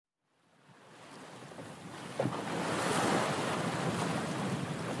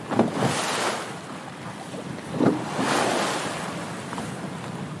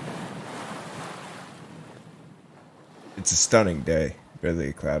It's a stunning day, barely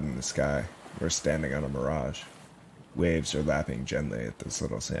a cloud in the sky. We're standing on a mirage. Waves are lapping gently at this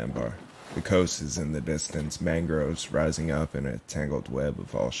little sandbar. The coast is in the distance, mangroves rising up in a tangled web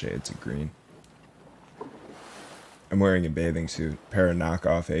of all shades of green. I'm wearing a bathing suit, a pair of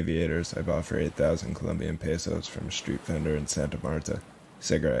knockoff aviators I bought for 8,000 Colombian pesos from a street vendor in Santa Marta,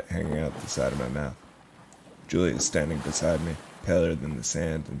 cigarette hanging out the side of my mouth. Julia is standing beside me, paler than the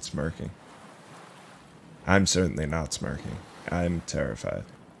sand and smirking. I'm certainly not smirking. I'm terrified.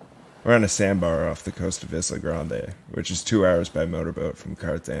 We're on a sandbar off the coast of Isla Grande, which is 2 hours by motorboat from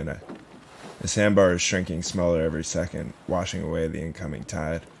Cartagena. The sandbar is shrinking smaller every second, washing away the incoming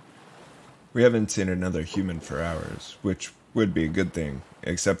tide. We haven't seen another human for hours, which would be a good thing,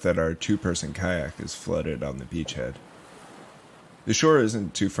 except that our two-person kayak is flooded on the beachhead. The shore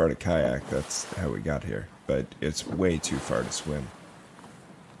isn't too far to kayak, that's how we got here, but it's way too far to swim.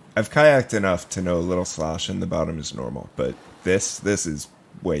 I've kayaked enough to know a little slosh in the bottom is normal, but this is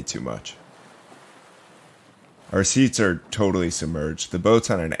way too much. Our seats are totally submerged, the boat's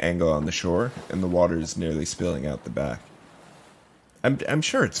on an angle on the shore, and the water is nearly spilling out the back. I'm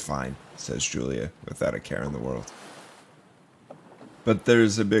sure it's fine, says Julia, without a care in the world. But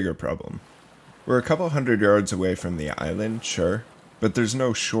there's a bigger problem. We're a couple hundred yards away from the island, sure, but there's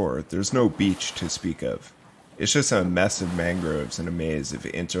no shore, there's no beach to speak of. It's just a mess of mangroves and a maze of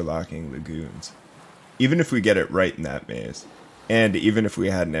interlocking lagoons. Even if we get it right in that maze, and even if we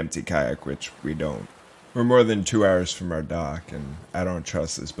had an empty kayak, which we don't, we're more than 2 hours from our dock, and I don't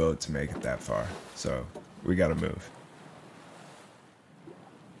trust this boat to make it that far, so we gotta move.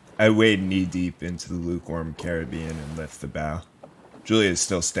 I wade knee-deep into the lukewarm Caribbean and lift the bow. Julia is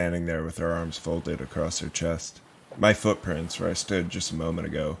still standing there with her arms folded across her chest. My footprints, where I stood just a moment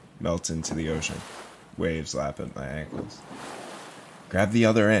ago, melt into the ocean. Waves lap at my ankles. Grab the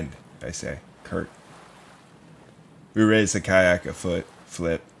other end, I say, curt. We raise the kayak a foot,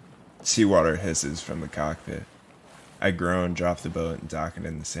 flip. Seawater hisses from the cockpit. I groan, drop the boat, and dock it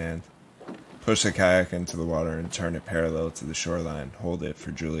in the sand. Push the kayak into the water and turn it parallel to the shoreline. Hold it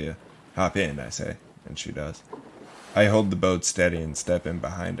for Julia. Hop in, I say, and she does. I hold the boat steady and step in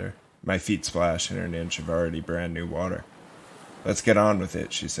behind her. My feet splash in an inch of already brand new water. Let's get on with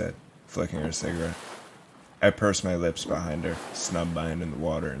it, she said, flicking her cigarette. I purse my lips behind her, snub mine in the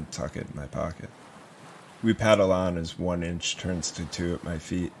water, and tuck it in my pocket. We paddle on as 1 inch turns to 2 at my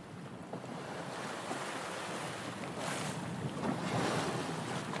feet.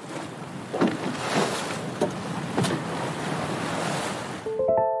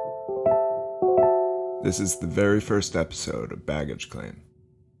 This is the very first episode of Baggage Claim.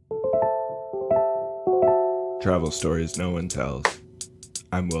 Travel stories no one tells.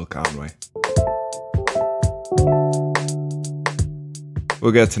 I'm Will Conway.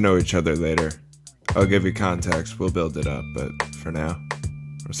 We'll get to know each other later. I'll give you context, we'll build it up, but for now,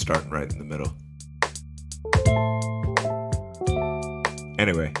 we're starting right in the middle.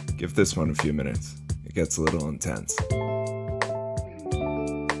 Anyway, give this one a few minutes. It gets a little intense.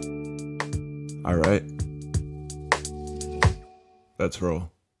 Alright. Let's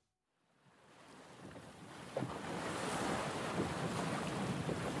roll.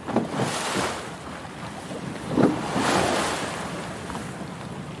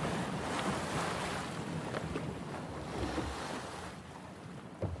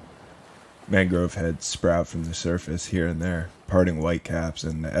 Mangrove heads sprout from the surface here and there, parting white caps,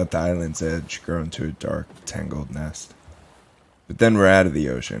 and at the island's edge grow into a dark, tangled nest. But then we're out of the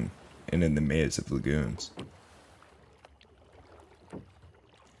ocean, and in the maze of lagoons.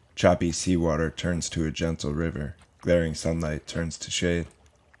 Choppy seawater turns to a gentle river. Glaring sunlight turns to shade.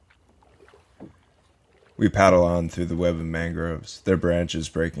 We paddle on through the web of mangroves, their branches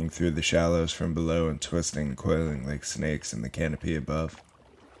breaking through the shallows from below and twisting and coiling like snakes in the canopy above.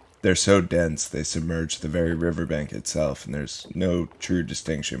 They're so dense they submerge the very riverbank itself, and there's no true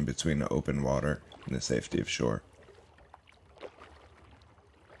distinction between open water and the safety of shore.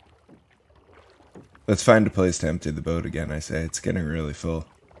 Let's find a place to empty the boat again, I say. It's getting really full.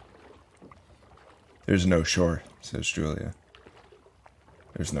 There's no shore, says Julia.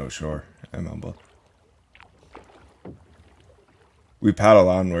 There's no shore, I mumble. We paddle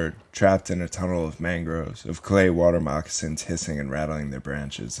onward, trapped in a tunnel of mangroves, of clay water moccasins hissing and rattling their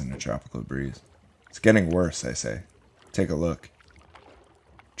branches in a tropical breeze. It's getting worse, I say. Take a look.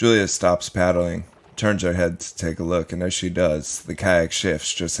 Julia stops paddling, turns her head to take a look, and as she does, the kayak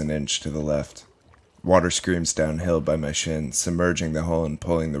shifts just an inch to the left. Water screams downhill by my shins, submerging the hull and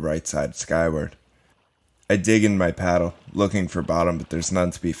pulling the right side skyward. I dig in my paddle, looking for bottom, but there's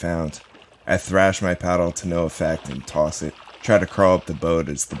none to be found. I thrash my paddle to no effect and toss it, try to crawl up the boat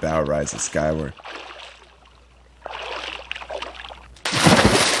as the bow rises skyward.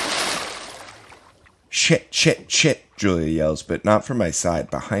 Shit, shit, shit, Julia yells, but not from my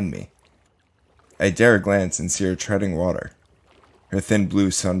side, behind me. I dare glance and see her treading water, her thin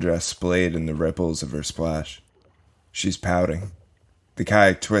blue sundress splayed in the ripples of her splash. She's pouting. The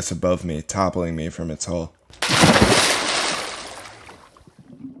kayak twists above me, toppling me from its hull.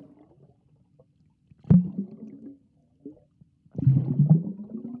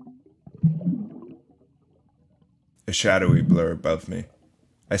 A shadowy blur above me.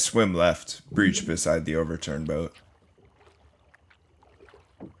 I swim left, breach beside the overturned boat.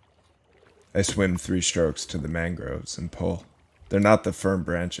 I swim 3 strokes to the mangroves and pull. They're not the firm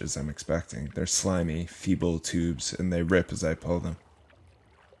branches I'm expecting. They're slimy, feeble tubes, and they rip as I pull them.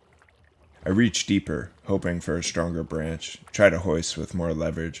 I reach deeper, hoping for a stronger branch, try to hoist with more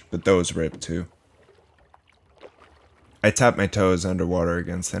leverage, but those rip too. I tap my toes underwater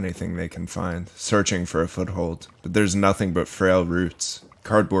against anything they can find, searching for a foothold, but there's nothing but frail roots,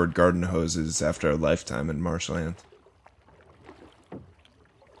 cardboard garden hoses after a lifetime in marshland.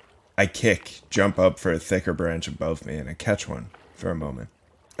 I kick, jump up for a thicker branch above me, and I catch one for a moment.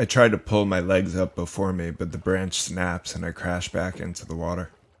 I try to pull my legs up before me, but the branch snaps and I crash back into the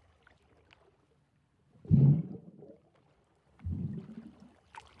water.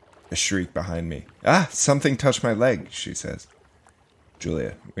 A shriek behind me. Ah, something touched my leg, she says.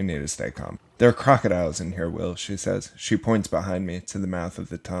 Julia, we need to stay calm. There are crocodiles in here, Will, she says. She points behind me to the mouth of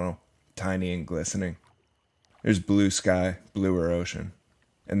the tunnel, tiny and glistening. There's blue sky, bluer ocean.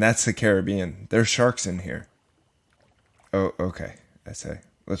 And that's the Caribbean. There are sharks in here. Oh, okay, I say.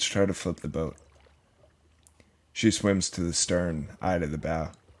 Let's try to flip the boat. She swims to the stern, I to the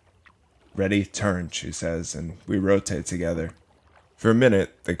bow. Ready, turn, she says, and we rotate together. For a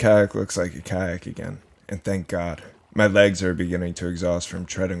minute, the kayak looks like a kayak again, and thank God. My legs are beginning to exhaust from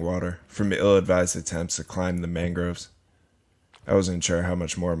treading water, from ill-advised attempts to climb the mangroves. I wasn't sure how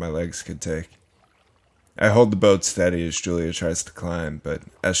much more my legs could take. I hold the boat steady as Julia tries to climb, but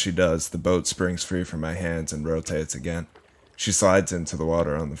as she does, the boat springs free from my hands and rotates again. She slides into the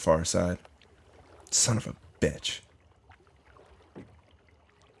water on the far side. Son of a bitch.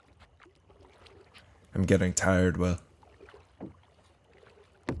 I'm getting tired, Will.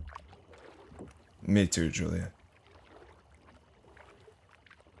 Me too, Julia.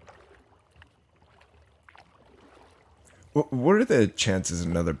 What are the chances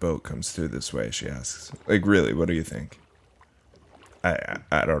another boat comes through this way, she asks. Like, really, what do you think?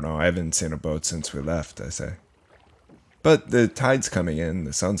 I don't know. I haven't seen a boat since we left, I say. But the tide's coming in,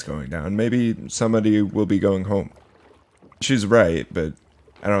 the sun's going down. Maybe somebody will be going home. She's right, but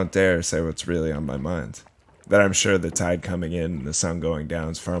I don't dare say what's really on my mind. That I'm sure the tide coming in and the sun going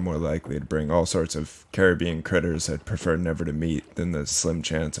down is far more likely to bring all sorts of Caribbean critters I'd prefer never to meet than the slim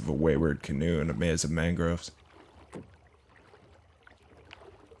chance of a wayward canoe in a maze of mangroves.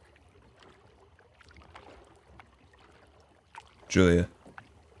 Julia,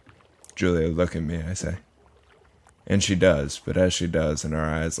 look at me, I say. And she does, but as she does and our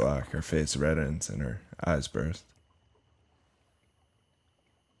eyes lock, her face reddens and her eyes burst.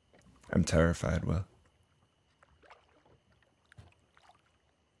 I'm terrified, Will.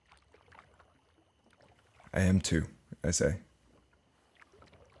 I am too, I say.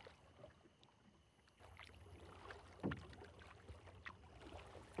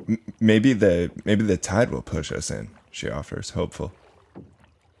 Maybe the tide will push us in, she offers, hopeful.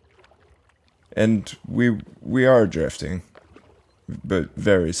 And we are drifting, but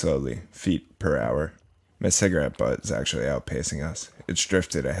very slowly, feet per hour. My cigarette butt is actually outpacing us. It's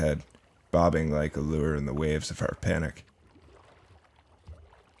drifted ahead, bobbing like a lure in the waves of our panic.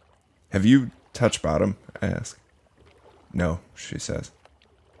 Have you touched bottom? I ask. No, she says.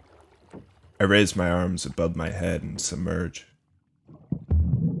 I raise my arms above my head and submerge.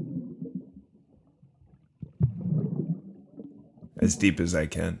 As deep as I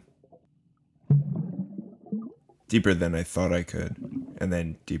can. Deeper than I thought I could, and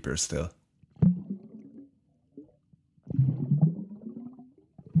then deeper still.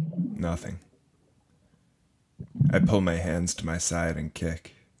 Nothing. I pull my hands to my side and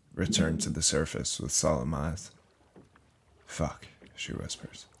kick, return to the surface with solemn eyes. Fuck, she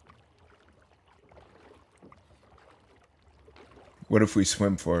whispers. What if we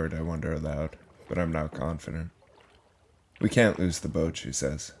swim for it, I wonder aloud, but I'm not confident. We can't lose the boat, she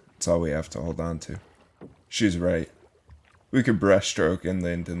says. It's all we have to hold on to. She's right. We could breaststroke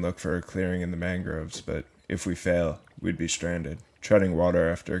inland and look for a clearing in the mangroves, but if we fail, we'd be stranded, treading water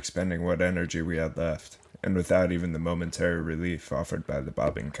after expending what energy we had left, and without even the momentary relief offered by the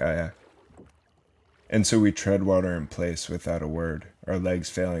bobbing kayak. And so we tread water in place without a word, our legs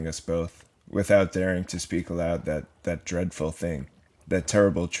failing us both, without daring to speak aloud that dreadful thing, That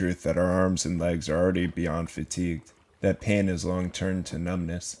terrible truth that our arms and legs are already beyond fatigued. That pain has long turned to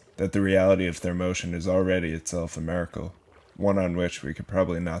numbness. That the reality of their motion is already itself a miracle. One on which we could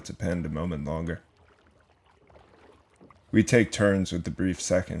probably not depend a moment longer. We take turns with the brief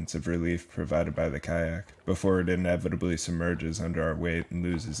seconds of relief provided by the kayak, before it inevitably submerges under our weight and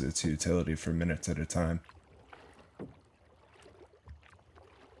loses its utility for minutes at a time.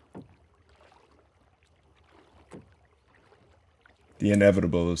 The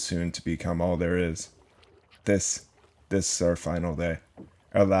inevitable is soon to become all there is. This is our final day.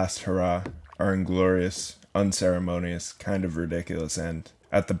 Our last hurrah, our inglorious, unceremonious, kind of ridiculous end,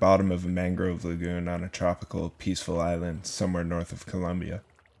 at the bottom of a mangrove lagoon on a tropical, peaceful island somewhere north of Colombia.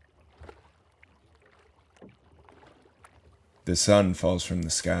 The sun falls from the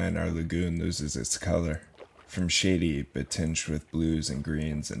sky and our lagoon loses its color, from shady but tinged with blues and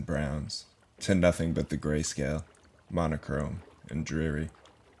greens and browns, to nothing but the grayscale, monochrome, and dreary.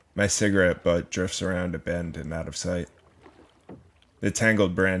 My cigarette butt drifts around a bend and out of sight. The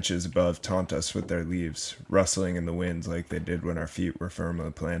tangled branches above taunt us with their leaves, rustling in the wind like they did when our feet were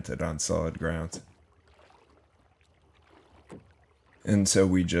firmly planted on solid ground. And so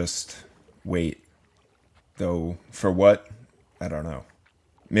we just wait. Though, for what? I don't know.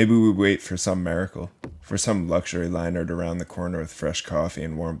 Maybe we wait for some miracle, for some luxury linered around the corner with fresh coffee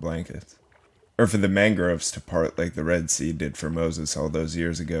and warm blankets. Or for the mangroves to part like the Red Sea did for Moses all those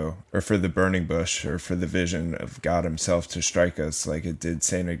years ago, or for the burning bush, or for the vision of God himself to strike us like it did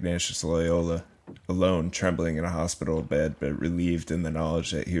St. Ignatius Loyola, alone, trembling in a hospital bed, but relieved in the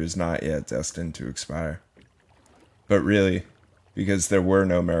knowledge that he was not yet destined to expire. But really, because there were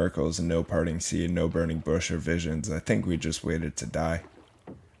no miracles and no parting sea and no burning bush or visions, I think we just waited to die.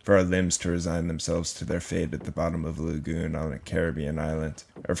 For our limbs to resign themselves to their fate at the bottom of a lagoon on a Caribbean island,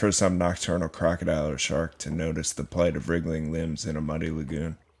 or for some nocturnal crocodile or shark to notice the plight of wriggling limbs in a muddy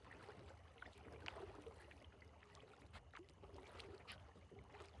lagoon.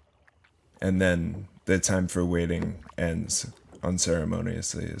 And then the time for waiting ends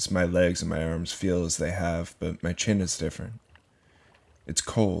unceremoniously, as my legs and my arms feel as they have, but my chin is different. It's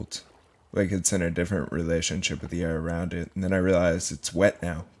cold. Like it's in a different relationship with the air around it, and then I realize it's wet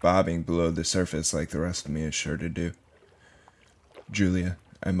now, bobbing below the surface like the rest of me is sure to do. Julia,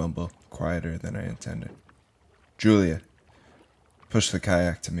 I mumble, quieter than I intended. Julia, push the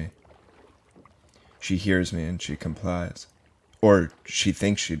kayak to me. She hears me and she complies. Or she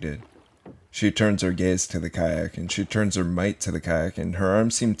thinks she did. She turns her gaze to the kayak, and she turns her might to the kayak, and her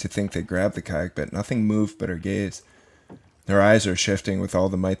arms seem to think they grabbed the kayak, but nothing moved but her gaze. Her eyes are shifting with all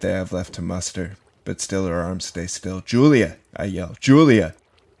the might they have left to muster, but still her arms stay still. Julia! I yell. Julia!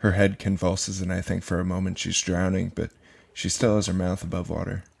 Her head convulses, and I think for a moment she's drowning, but she still has her mouth above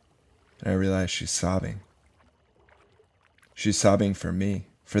water. And I realize she's sobbing. She's sobbing for me,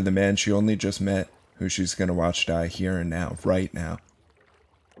 for the man she only just met, who she's going to watch die here and now, right now.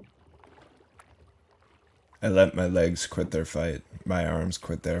 I let my legs quit their fight, my arms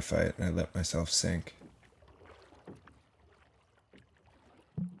quit their fight, and I let myself sink.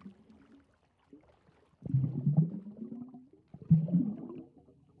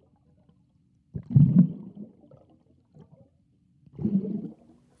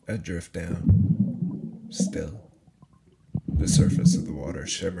 I drift down, still, the surface of the water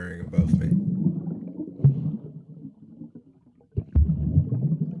shimmering above me.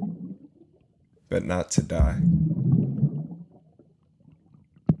 But not to die.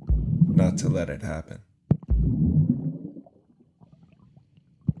 Not to let it happen.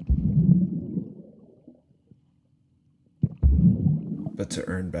 But to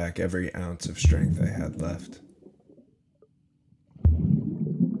earn back every ounce of strength I had left.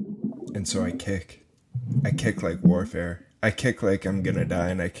 And so I kick. I kick like warfare. I kick like I'm gonna die,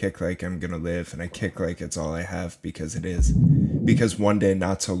 and I kick like I'm gonna live, and I kick like it's all I have, because it is. Because one day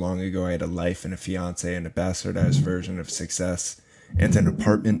not so long ago I had a life and a fiancé and a bastardized version of success, and an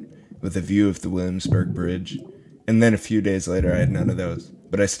apartment with a view of the Williamsburg Bridge. And then a few days later I had none of those,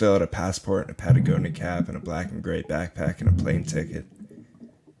 but I still had a passport and a Patagonia cap and a black and gray backpack and a plane ticket.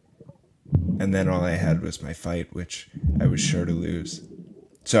 And then all I had was my fight, which I was sure to lose.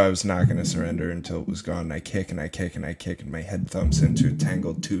 So I was not going to surrender until it was gone, and I kick and I kick and I kick, and my head thumps into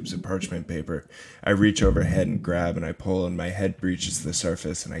tangled tubes of parchment paper. I reach overhead and grab, and I pull, and my head breaches the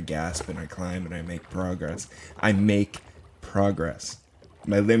surface, and I gasp, and I climb, and I make progress. I make progress.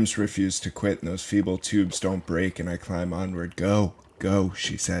 My limbs refuse to quit, and those feeble tubes don't break, and I climb onward. Go, go,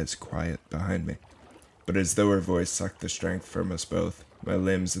 she says, quiet behind me. But as though her voice sucked the strength from us both, my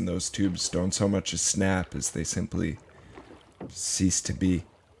limbs and those tubes don't so much as snap as they simply cease to be.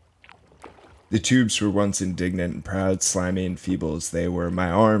 The tubes were once indignant and proud, slimy and feeble as they were.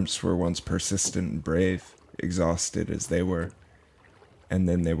 My arms were once persistent and brave, exhausted as they were. And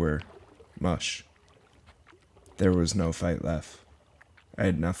then they were mush. There was no fight left. I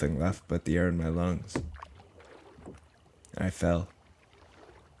had nothing left but the air in my lungs. I fell.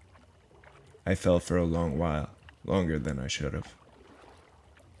 I fell for a long while, longer than I should have.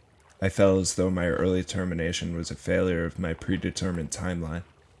 I fell as though my early termination was a failure of my predetermined timeline,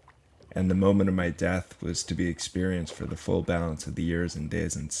 and the moment of my death was to be experienced for the full balance of the years and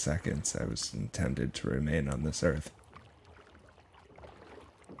days and seconds I was intended to remain on this earth.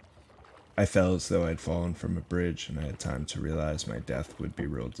 I fell as though I'd fallen from a bridge, and I had time to realize my death would be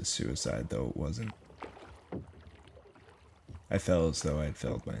ruled as suicide, though it wasn't. I fell as though I'd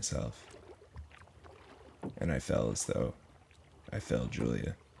failed myself. And I fell as though I failed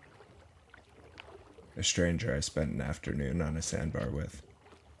Julia, a stranger I spent an afternoon on a sandbar with,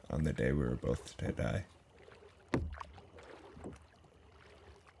 on the day we were both to die.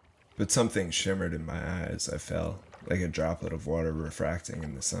 But something shimmered in my eye as I fell, like a droplet of water refracting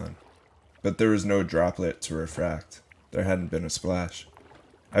in the sun. But there was no droplet to refract. There hadn't been a splash.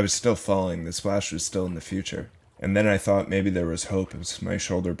 I was still falling, the splash was still in the future. And then I thought maybe there was hope as my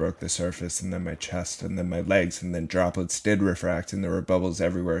shoulder broke the surface, and then my chest, and then my legs, and then droplets did refract, and there were bubbles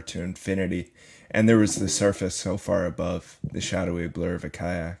everywhere to infinity. And there was the surface so far above, the shadowy blur of a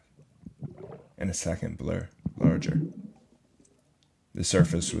kayak. And a second blur, larger. The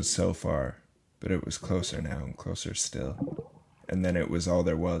surface was so far, but it was closer now and closer still. And then it was all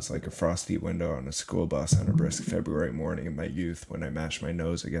there was, like a frosty window on a school bus on a brisk February morning in my youth when I mashed my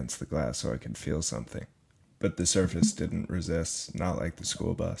nose against the glass so I could feel something. But the surface didn't resist, not like the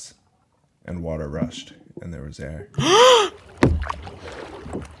school bus. And water rushed, and there was air.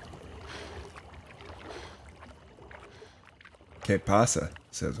 Que pasa?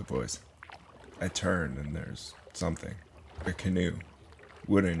 Says a voice. I turn, and there's something. A canoe.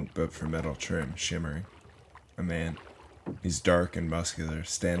 Wooden, but for metal trim, shimmering. A man. He's dark and muscular,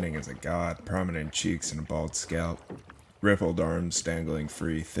 standing as a god, prominent cheeks and a bald scalp. Rippled arms dangling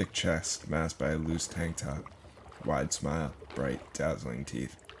free, thick chest masked by a loose tank top. Wide smile, bright, dazzling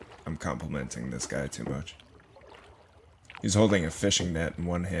teeth. I'm complimenting this guy too much. He's holding a fishing net in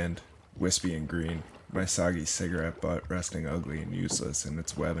one hand, wispy and green, my soggy cigarette butt resting ugly and useless in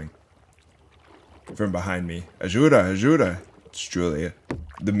its webbing. From behind me, Ajuda, Ajuda! It's Julia.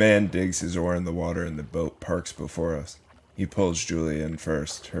 The man digs his oar in the water and the boat parks before us. He pulls Julia in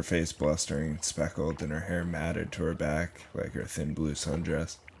first, her face blustering and speckled and her hair matted to her back like her thin blue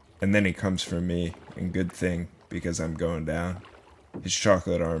sundress. And then he comes for me, and good thing, because I'm going down. His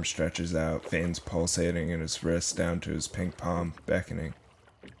chocolate arm stretches out, veins pulsating in his wrist down to his pink palm, beckoning.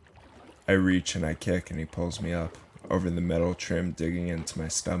 I reach and I kick and he pulls me up, over the metal trim digging into my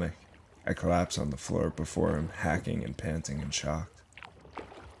stomach. I collapse on the floor before him, hacking and panting and shocked.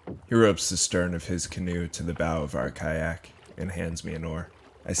 He ropes the stern of his canoe to the bow of our kayak and hands me an oar.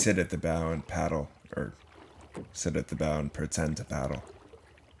 I sit at the bow and pretend to paddle.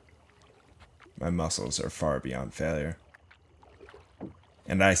 My muscles are far beyond failure.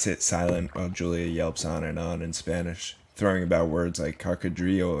 And I sit silent while Julia yelps on in Spanish, throwing about words like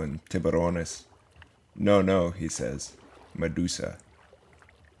cocodrilo and tiburones. No, he says. Medusa.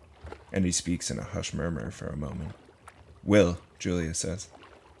 And he speaks in a hushed murmur for a moment. Will, Julia says.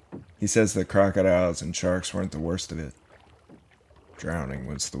 He says that crocodiles and sharks weren't the worst of it. Drowning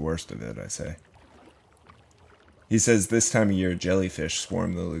was the worst of it, I say. He says this time of year jellyfish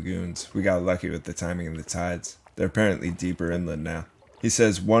swarm the lagoons. We got lucky with the timing of the tides. They're apparently deeper inland now. He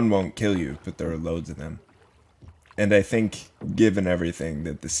says one won't kill you, but there are loads of them. And I think, given everything,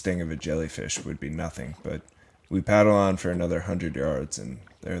 that the sting of a jellyfish would be nothing, but we paddle on for another 100 yards, and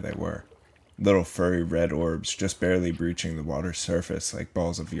there they were. Little furry red orbs just barely breaching the water's surface like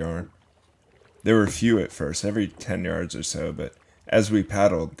balls of yarn. There were few at first, every 10 yards or so, but as we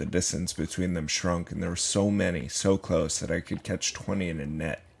paddled, the distance between them shrunk, and there were so many, so close, that I could catch 20 in a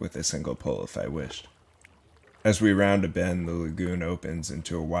net with a single pull if I wished. As we round a bend, the lagoon opens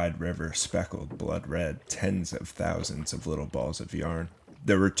into a wide river, speckled, blood red, tens of thousands of little balls of yarn.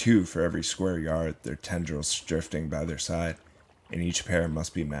 There were 2 for every square yard, their tendrils drifting by their side, and each pair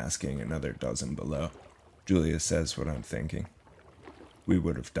must be masking another dozen below. Julia says what I'm thinking. We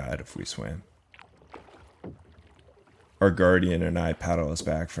would have died if we swam. Our guardian and I paddle us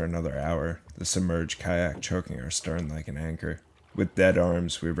back for another hour, the submerged kayak choking our stern like an anchor. With dead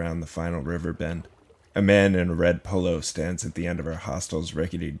arms, we round the final river bend. A man in a red polo stands at the end of our hostel's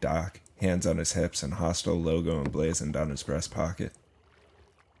rickety dock, hands on his hips and hostel logo emblazoned on his breast pocket.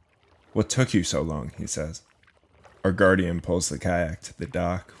 What took you so long? He says. Our guardian pulls the kayak to the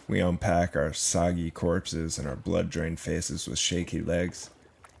dock. We unpack our soggy corpses and our blood-drained faces with shaky legs.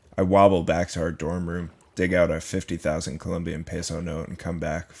 I wobble back to our dorm room, dig out a 50,000 Colombian peso note and come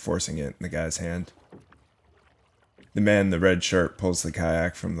back, forcing it in the guy's hand. The man in the red shirt pulls the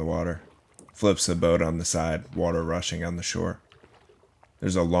kayak from the water, flips the boat on the side, water rushing on the shore.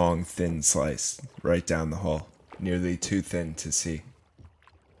 There's a long, thin slice right down the hull, nearly too thin to see.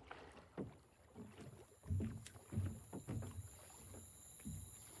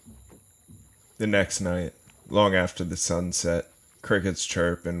 The next night, long after the sun set, crickets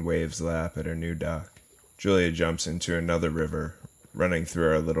chirp and waves lap at our new dock. Julia jumps into another river, running through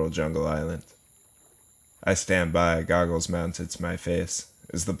our little jungle island. I stand by, goggles mounted to my face,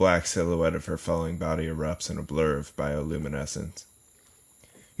 as the black silhouette of her falling body erupts in a blur of bioluminescence.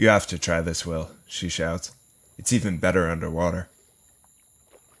 "You have to try this, Will," she shouts. "It's even better underwater."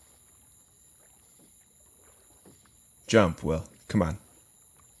 "Jump, Will. Come on."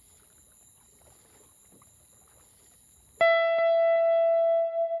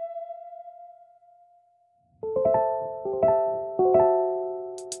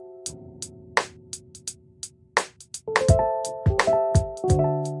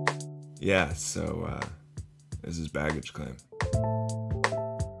 Yeah, so, this is baggage claim.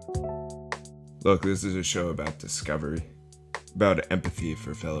 Look, this is a show about discovery, about empathy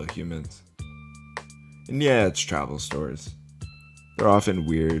for fellow humans. And yeah, it's travel stories. They're often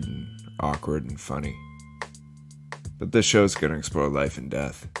weird and awkward and funny. But this show's gonna explore life and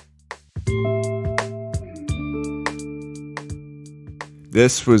death.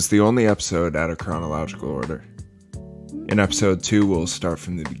 This was the only episode out of chronological order. In episode 2, we'll start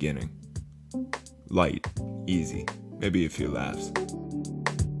from the beginning. Light, easy, maybe a few laughs.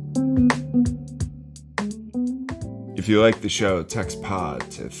 If you like the show, text POD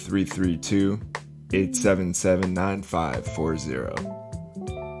to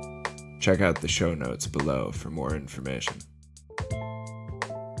 332-877-9540. Check out the show notes below for more information.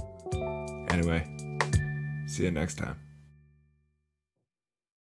 Anyway, see you next time.